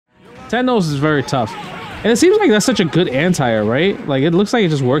Tennos is very tough. And it seems like that's such a good anti-air, right? Like, it looks like it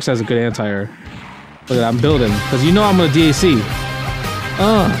just works as a good anti-air. Look at that, I'm building. Because you know I'm gonna DAC. Look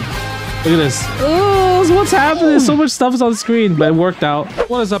at this. Oh, what's happening? So much stuff is on the screen, but it worked out.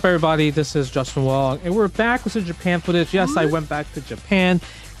 What is up, everybody? This is JWong, and we're back with some Japan footage. Yes, I went back to Japan.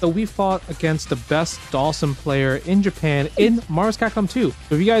 So we fought against the best Dhalsim player in Japan in Marvel's Capcom 2.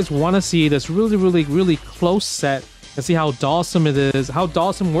 So if you guys want to see this really close set and see how Dhalsim it is, how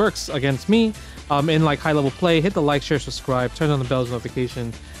Dhalsim works against me in like high level play, hit the like, share, subscribe, turn on the bell's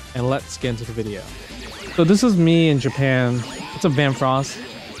notification, and let's get into the video. So this is me in Japan. What's up, Van Frost?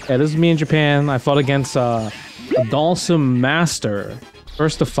 Yeah, this is me in Japan. I fought against a Dhalsim master,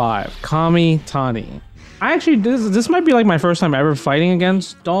 first of 5, Kami Tani. I actually, this might be like my first time ever fighting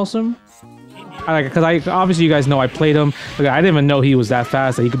against Dhalsim. Because I obviously, you guys know I played him. Like, I didn't even know he was that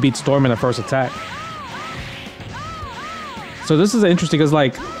fast that he could beat Storm in the first attack. So this is interesting because,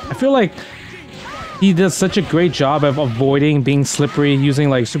 like, I feel like he does such a great job of avoiding being slippery, using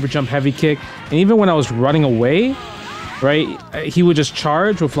like super jump, heavy kick, and even when I was running away, right, he would just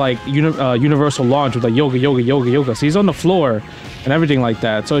charge with like universal launch with like yoga. So he's on the floor and everything like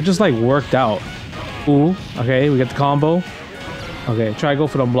that. So it just like worked out. Ooh, okay, we get the combo. Okay, try to go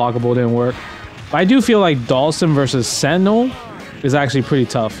for the unblockable, didn't work. But I do feel like Dhalsim versus Sentinel is actually pretty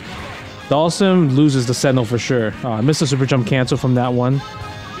tough. Dhalsim loses the Sentinel for sure. Oh, I missed the super jump cancel from that one.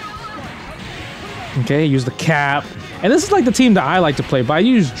 Okay, use the cap. And this is like the team that I like to play, but I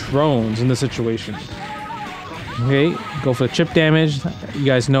use drones in this situation. Okay, go for the chip damage. You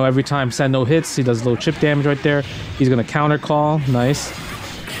guys know every time Sentinel hits, he does a little chip damage right there. He's gonna counter call. Nice.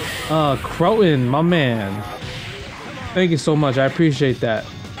 Croton, my man. Thank you so much. I appreciate that.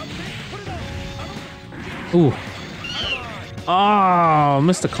 Ooh. Oh,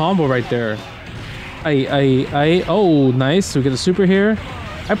 missed the combo right there. Oh, nice. We get a super here.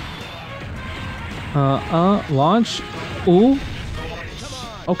 Launch. Ooh.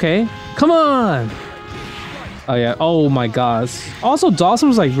 Okay. Come on. Oh yeah. Oh my gosh. Also,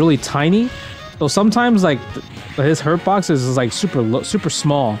 Dhalsim's like really tiny, so sometimes like his hurt box is like super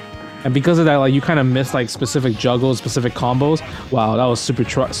small, and because of that, like you kind of miss like specific juggles, specific combos. Wow, that was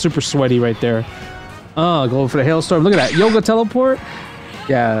super sweaty right there. Going for the hailstorm. Look at that yoga teleport.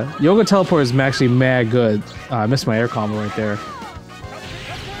 Yeah, yoga teleport is actually mad good. I missed my air combo right there.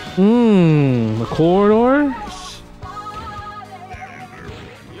 The corridor.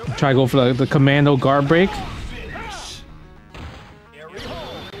 Try to go for the commando guard break.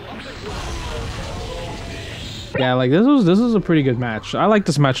 Yeah, like this was a pretty good match. I like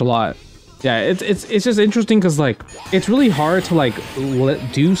this match a lot. Yeah, it's just interesting because like it's really hard to like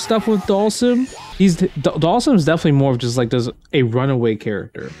do stuff with Dhalsim. Dhalsim is definitely more of just like a runaway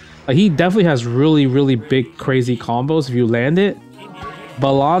character. Like he definitely has really big crazy combos if you land it. But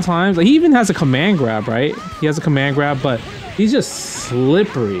a lot of times, like, he even has a command grab, right? He has a command grab, but he's just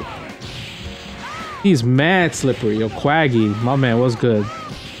slippery. He's mad slippery. Yo, Quaggy, my man, was good.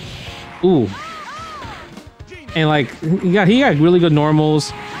 Ooh. And like, he got really good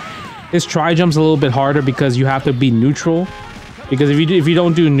normals. His tri-jump's a little bit harder because you have to be neutral. Because if you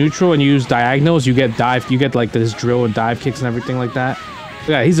don't do neutral and you use diagonals, you get dive. You get like this drill and dive kicks and everything like that.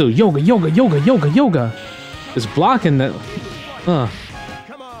 Yeah, he's a yoga. It's blocking that.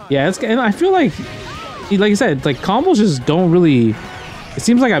 Yeah, and I feel like I said, like combos just don't really. It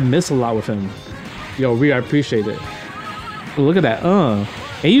seems like I miss a lot with him. Yo, I appreciate it. Look at that.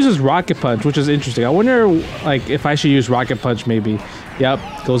 He uses rocket punch, which is interesting. I wonder, like, if I should use rocket punch maybe. Yep,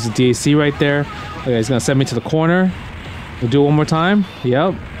 goes to DAC right there. Okay, he's gonna send me to the corner. We'll do it one more time.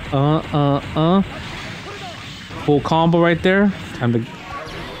 Yep. Full combo right there. Time to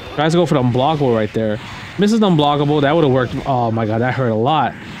tries to go for the unblockable right there. Misses the unblockable. That would have worked. Oh my god, that hurt a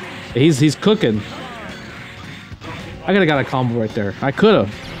lot. He's cooking. I could have got a combo right there. I could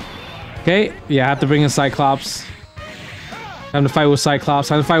have. Okay, yeah, I have to bring in Cyclops. Time to fight with Cyclops.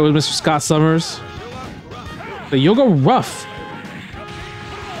 Time to fight with Mr. Scott Summers. The yoga rough.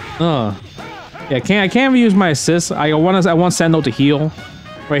 Yeah, I can't use my assist. I want Sentinel to heal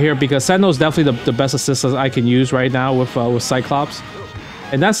right here because Sentinel's definitely the best assist I can use right now with Cyclops.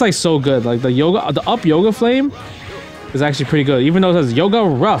 And that's like so good. Like the up yoga flame is actually pretty good. Even though it says yoga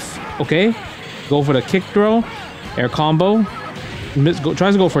rough. Okay. Go for the kick throw. Air combo.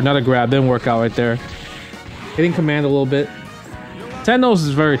 Tries to go for another grab. Didn't work out right there. Hitting command a little bit. Tennos is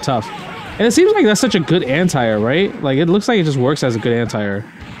very tough. And it seems like that's such a good anti-air, right? Like it looks like it just works as a good anti-air.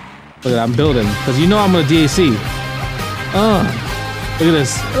 Look at that, I'm building. Because you know I'm gonna DAC. Look at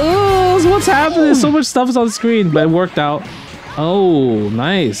this. Oh, what's happening? So much stuff is on the screen, but it worked out. Oh,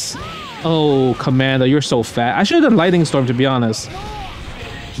 nice. Oh, Commando, you're so fat. I should have done Lightning Storm, to be honest.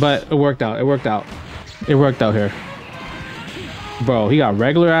 But it worked out. It worked out. It worked out here. Bro, he got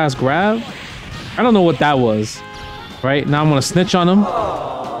regular ass grab. I don't know what that was. Right? Now I'm gonna snitch on him.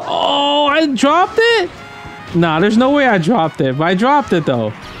 Oh, I dropped it? Nah, there's no way I dropped it. But I dropped it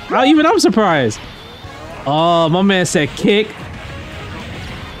though. Even I'm surprised. Oh, my man said kick.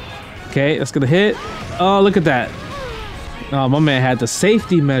 Okay, that's gonna hit. Oh, look at that. Oh, my man had the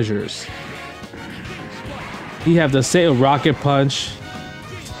safety measures. He have the rocket punch.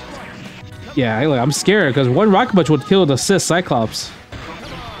 Yeah, look, I'm scared because one rocket punch would kill the Cis Cyclops.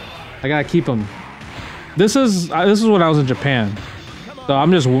 I gotta keep him. This is when I was in Japan, so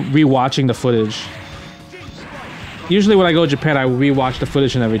I'm just rewatching the footage. Usually when I go to Japan, I rewatch the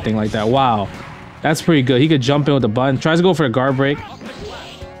footage and everything like that. Wow, that's pretty good. He could jump in with the button. Tries to go for a guard break.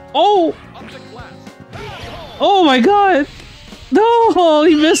 Oh! Oh my god! No,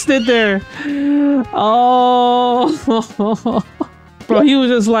 he missed it there. Oh, bro, he was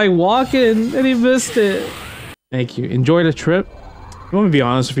just like walking and he missed it. Thank you. Enjoy the trip. I'm gonna be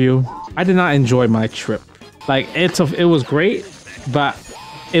honest with you. I did not enjoy my trip. Like it was great, but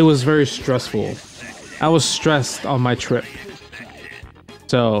it was very stressful. I was stressed on my trip,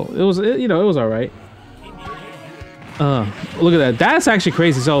 so it was it was all right. Look at that. That's actually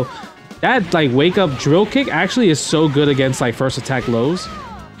crazy. So that like wake up drill kick actually is so good against like first attack lows.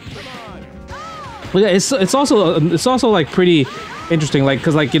 But yeah, it's also like pretty interesting, like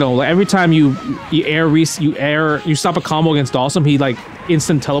because like like every time you stop a combo against Dhalsim, he like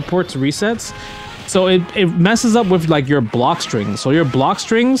instant teleports resets. So it messes up with like your block strings. So your block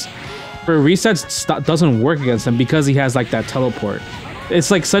strings for resets doesn't work against him because he has like that teleport. It's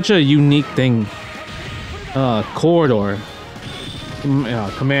like such a unique thing. Corridor.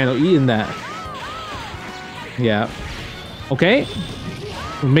 Commando eating that. Yeah. Okay.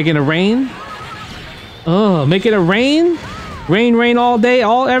 We're making it rain. Make it a rain. Rain all day,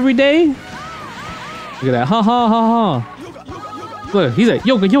 every day. Look at that. Ha ha ha ha. Look, he's like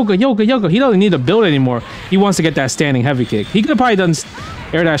yoga. He doesn't need to build anymore. He wants to get that standing heavy kick. He could have probably done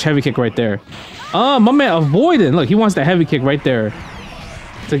air dash heavy kick right there. My man avoiding. Look, he wants that heavy kick right there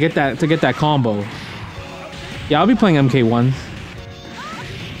to get that combo. Yeah, I'll be playing MK1.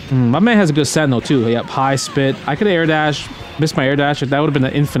 My man has a good sentinel too. Yep, high spit. I could air dash, missed my air dash. That would have been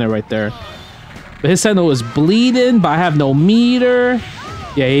an infinite right there. But his sentinel was bleeding, but I have no meter.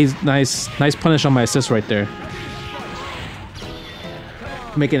 Yeah, he's nice punish on my assist right there.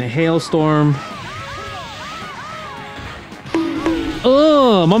 Making a hailstorm.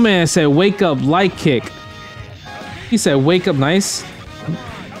 Oh, my man said wake up light kick. He said wake up nice.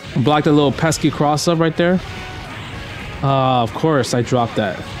 Blocked a little pesky cross up right there. Of course I dropped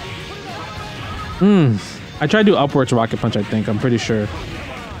that. I tried to do upwards rocket punch, I think. I'm pretty sure.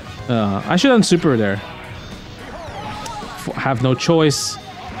 I should have done super there. Have no choice.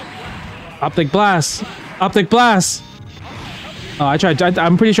 Optic blast. Optic blast. Oh,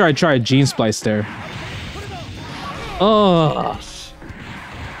 I'm pretty sure I tried gene splice there. Oh,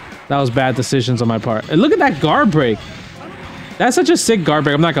 that was bad decisions on my part. And look at that guard break. That's such a sick guard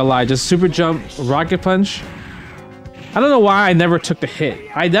break. I'm not gonna lie. Just super jump, rocket punch. I don't know why I never took the hit.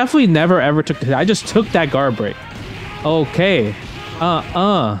 I definitely never ever took the hit. I just took that guard break. Okay.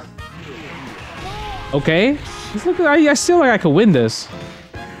 Okay. Look, I feel like I could win this.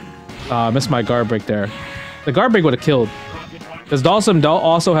 I missed my guard break there. The guard break would have killed. Because Dhalsim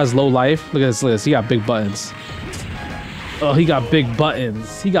also has low life. Look at this list. He got big buttons. Oh, he got big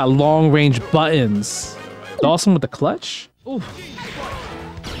buttons. He got long range buttons. Dhalsim with the clutch. Ooh.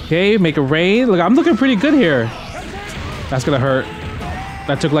 Okay, make it rain. Look, I'm looking pretty good here. That's gonna hurt.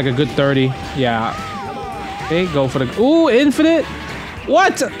 That took like a good 30. Yeah. Okay, go for the... Ooh, infinite.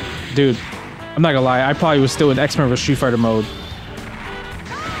 What? Dude, I'm not gonna lie. I probably was still in X-Men vs Street Fighter mode.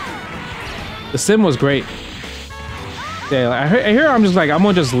 The sim was great. Yeah, I hear I'm just like, I'm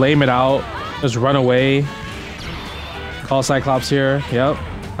gonna just lame it out. Just run away. Call Cyclops here. Yep.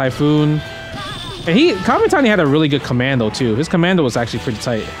 Typhoon. And Kamitani had a really good commando too. His commando was actually pretty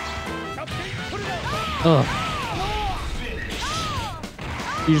tight. Ugh.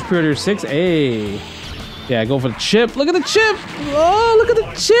 You just pre-ordered 6? Hey. Yeah, go for the chip. Look at the chip. Oh, look at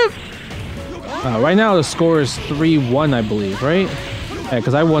the chip. Right now the score is 3-1, I believe, right? Yeah,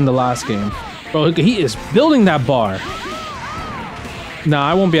 because I won the last game. Bro, look, he is building that bar. Nah,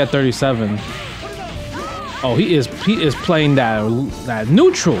 I won't be at 37. Oh, he is playing that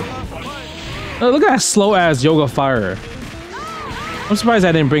neutral. Look at that slow ass yoga fire. I'm surprised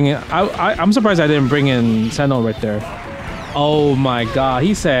I didn't bring in. I'm surprised I didn't bring in Sentinel right there. Oh my god,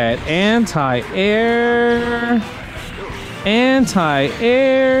 he said anti-air.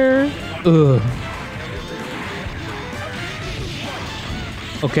 Anti-air. Ugh.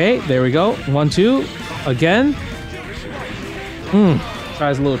 Okay, there we go. 1, 2. Again.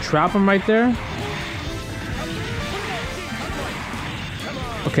 Tries a little trap him right there.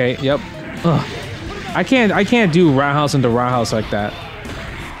 Okay, yep. Ugh. I can't do roundhouse into roundhouse like that.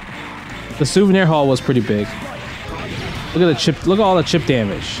 The souvenir haul was pretty big. Look at the chip. Look at all the chip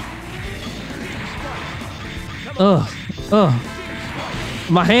damage. Ugh.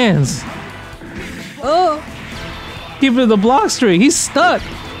 My hands. Ugh. Keeping the block straight. He's stuck.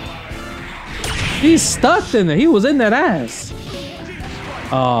 He's stuck in there. He was in that ass.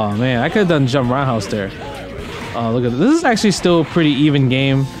 Oh man, I could have done jump roundhouse there. Oh, look at this. This is actually still a pretty even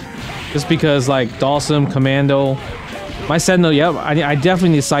game. Just because like Dhalsim, Commando, my Sentinel, yep, I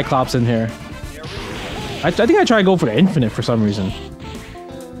definitely need Cyclops in here. I think I try to go for the infinite for some reason.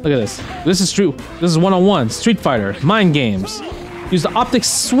 Look at this. This is true. This is one-on-one. Street Fighter. Mind games. Use the optic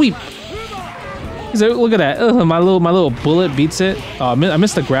sweep. Look at that. Ugh, my little bullet beats it. Oh, I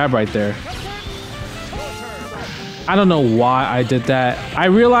missed the grab right there. I don't know why I did that. I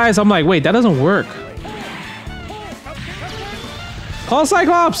realized, I'm like, wait, that doesn't work. Call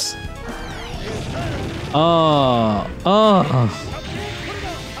Cyclops. Oh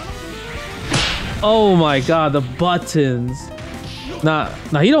my god, the buttons. Nah,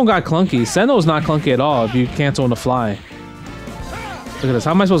 he don't got clunky. Senno's not clunky at all if you cancel on the fly. Look at this.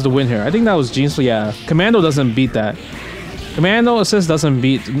 How am I supposed to win here? I think that was Gene's. Yeah, Commando doesn't beat that. Commando assist doesn't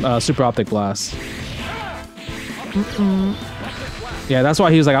beat Super Optic Blast. Yeah, that's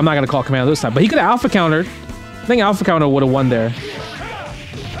why he was like, I'm not gonna call Commando this time. But he could have alpha countered. I think alpha counter would have won there.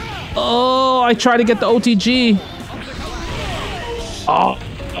 Oh, I tried to get the OTG. Oh,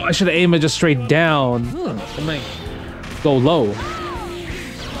 I should have aimed it just straight down. Go low.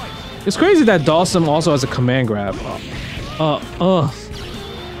 It's crazy that Dhalsim also has a command grab.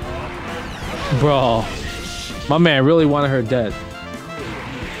 Bro, my man really wanted her dead.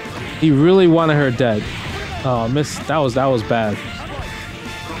 He really wanted her dead. Oh, missed. That was bad.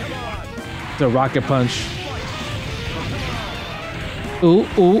 The rocket punch. Ooh.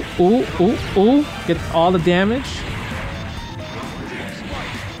 Get all the damage.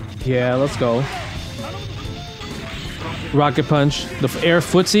 Yeah, let's go. Rocket punch. The air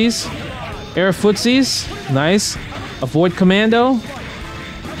footsies. Air footsies. Nice. Avoid commando.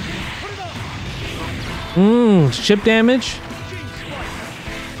 Chip damage.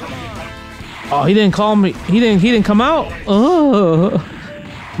 Oh, he didn't call me. He didn't come out. Oh,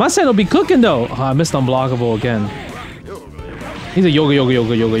 my set will be cooking though. Oh, I missed unblockable again. He's a yoga.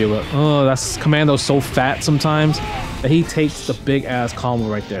 Oh, that's Commando's so fat sometimes that he takes the big ass combo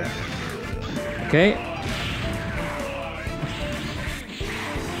right there. Okay.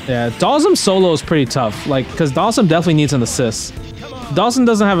 Yeah, Dhalsim solo is pretty tough. Like, because Dhalsim definitely needs an assist. Dhalsim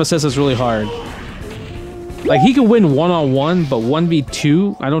doesn't have assist, it's really hard. Like, he can win one-on-one, but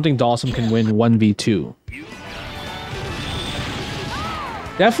 1v2, I don't think Dhalsim can win 1v2.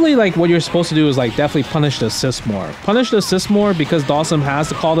 Definitely, like, what you're supposed to do is, like, definitely punish the assist more. Punish the assist more because Dhalsim has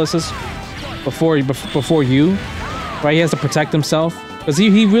to call the assist before you, right? He has to protect himself. Because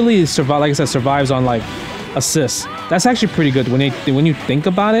he really survives, like I said, survives on, like, assists. That's actually pretty good when you think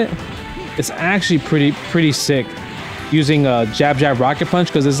about it. It's actually pretty sick using a jab rocket punch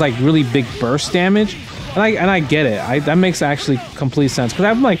because it's like really big burst damage. And I get it. That makes actually complete sense. Because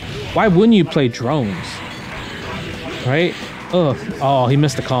I'm like, why wouldn't you play drones? Right? Ugh. Oh, he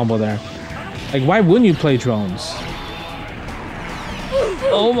missed the combo there. Like, why wouldn't you play drones?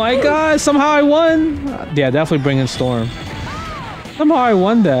 Oh my god, somehow I won! Yeah, definitely bring in Storm. Somehow I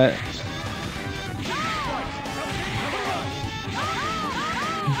won that.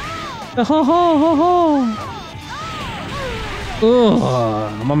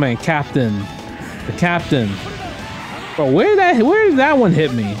 Ugh, my man Captain. The Captain. Bro, where did that one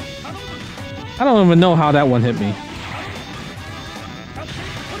hit me? I don't even know how that one hit me.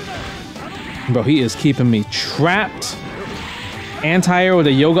 Bro, he is keeping me trapped. Anti-air with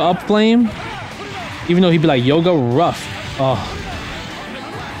a yoga up flame. Even though he'd be like yoga rough.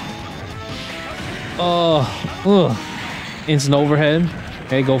 Instant overhead.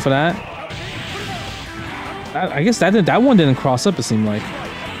 Okay, go for that. I guess that one didn't cross up, it seemed like.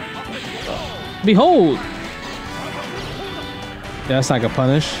 Behold! Yeah, that's not gonna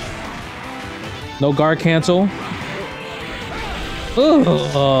punish. No guard cancel.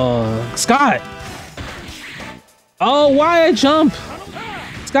 Scott! Oh, why I jump?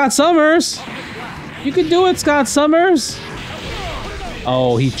 Scott Summers! You can do it, Scott Summers!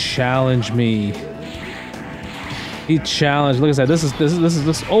 Oh, he challenged me. He challenged. Look at that. This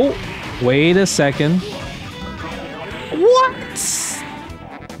is. Oh, wait a second. What?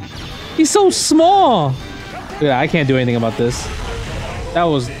 He's so small. Yeah, I can't do anything about this. That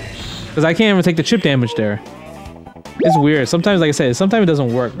was... Because I can't even take the chip damage there. It's weird. Sometimes, like I said, sometimes it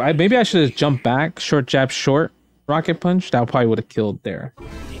doesn't work. Maybe I should have jumped back. Short jab, short. Rocket punch. That probably would have killed there.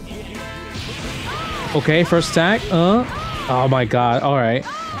 Okay, first attack. Oh my god. Alright.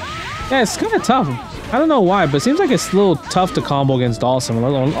 Yeah, it's kind of tough. I don't know why, but it seems like it's a little tough to combo against Dhalsim.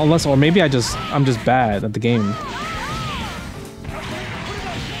 Unless, or maybe I'm just bad at the game.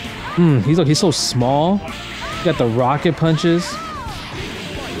 He's so small. He got the rocket punches.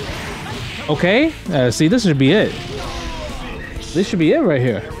 Okay. See, this should be it. This should be it right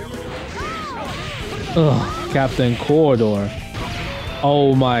here. Ugh, Captain Corridor.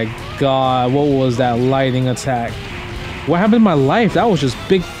 Oh my god, what was that lightning attack? What happened to my life? That was just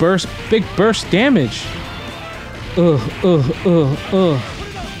big burst damage.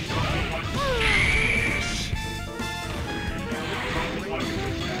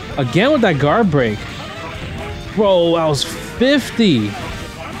 Again with that guard break. Bro, I was 50.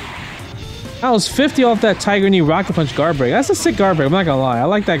 I was 50 off that Tiger Knee Rocket Punch guard break. That's a sick guard break, I'm not gonna lie. I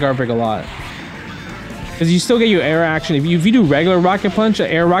like that guard break a lot. Because you still get your air action. If you do regular Rocket Punch,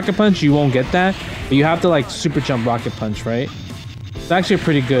 air Rocket Punch, you won't get that. But you have to like super jump Rocket Punch, right? It's actually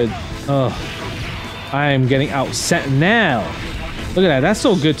pretty good. Ugh. I am getting outset now. Look at that, that's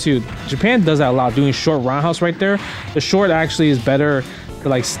so good too. Japan does that a lot, doing short roundhouse right there. The short actually is better to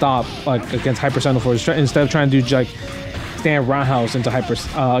like stop like against Hyper Sentinel Force instead of trying to do like stand roundhouse into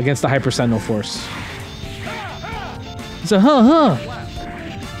against the Hyper Sentinel Force. It's a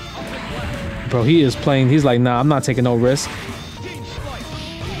Bro, he is playing. He's like, nah, I'm not taking no risk.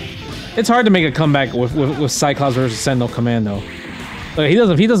 It's hard to make a comeback with Cyclops versus Sentinel Commando. Like, he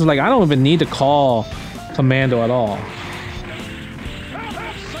doesn't like. I don't even need to call Commando at all.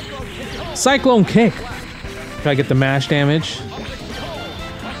 Cyclone kick. Try to get the mash damage.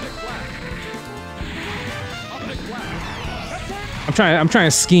 I'm trying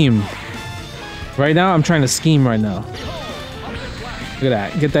to scheme. Right now, I'm trying to scheme right now. Look at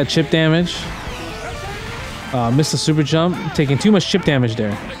that. Get that chip damage. Missed the super jump. Taking too much chip damage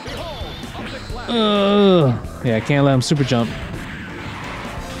there. Yeah, I can't let him super jump.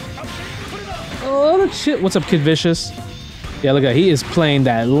 Oh, shit. What's up, Kid Vicious? Yeah, look at that. He is playing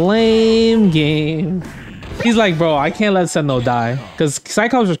that lame game. He's like, bro, I can't let Sentinel die. Because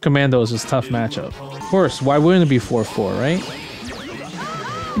Cyclops vs. Commando is just a tough matchup. Of course, why wouldn't it be 4-4, right?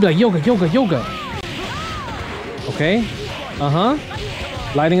 You'd be like, yoga. Okay.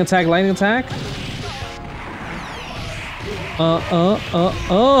 Lightning attack.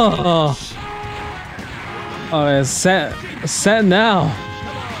 Oh, it's set now.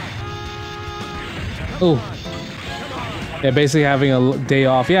 Oh. Yeah, basically having a day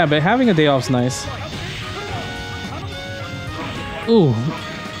off. Yeah, but having a day off is nice. Ooh.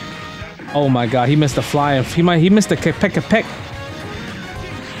 Oh my god, he missed the fly. He missed the peck.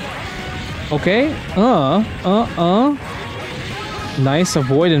 Okay. Nice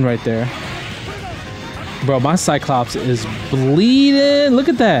avoiding right there. Bro, my Cyclops is bleeding. Look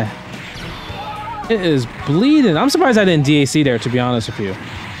at that. It is bleeding. I'm surprised I didn't DAC there, to be honest with you.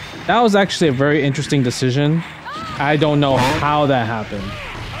 That was actually a very interesting decision. I don't know how that happened.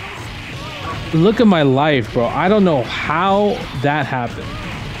 Look at my life, bro. I don't know how that happened.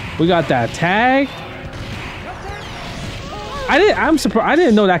 We got that tag. I'm surprised. I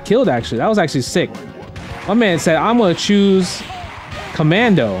didn't know that killed, actually. That was actually sick. My man said, I'm gonna choose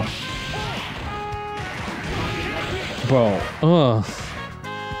Commando. Bro,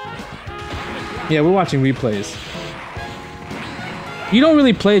 yeah, we're watching replays. You don't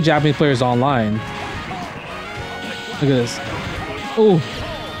really play Japanese players online. Look at this. Oh,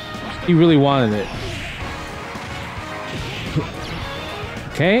 he really wanted it.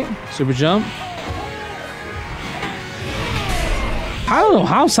 Okay, super jump. I don't know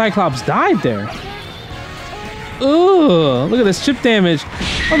how Cyclops died there. Ooh, look at this chip damage.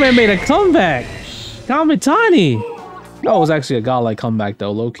 My man made a comeback. Kamitani. That was actually a godlike comeback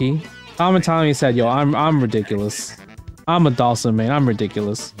though, low key. Kamitani said, "Yo, I'm ridiculous. I'm a Dhalsim man. I'm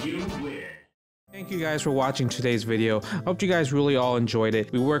ridiculous." Thank you guys for watching today's video. I hope you guys really all enjoyed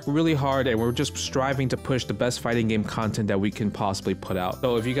it. We work really hard and we're just striving to push the best fighting game content that we can possibly put out.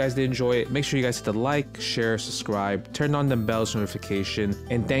 So if you guys did enjoy it, make sure you guys hit the like, share, subscribe, turn on the bell's notification,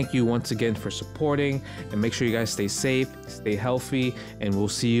 and thank you once again for supporting, and make sure you guys stay safe, stay healthy, and we'll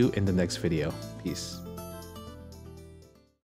see you in the next video. Peace.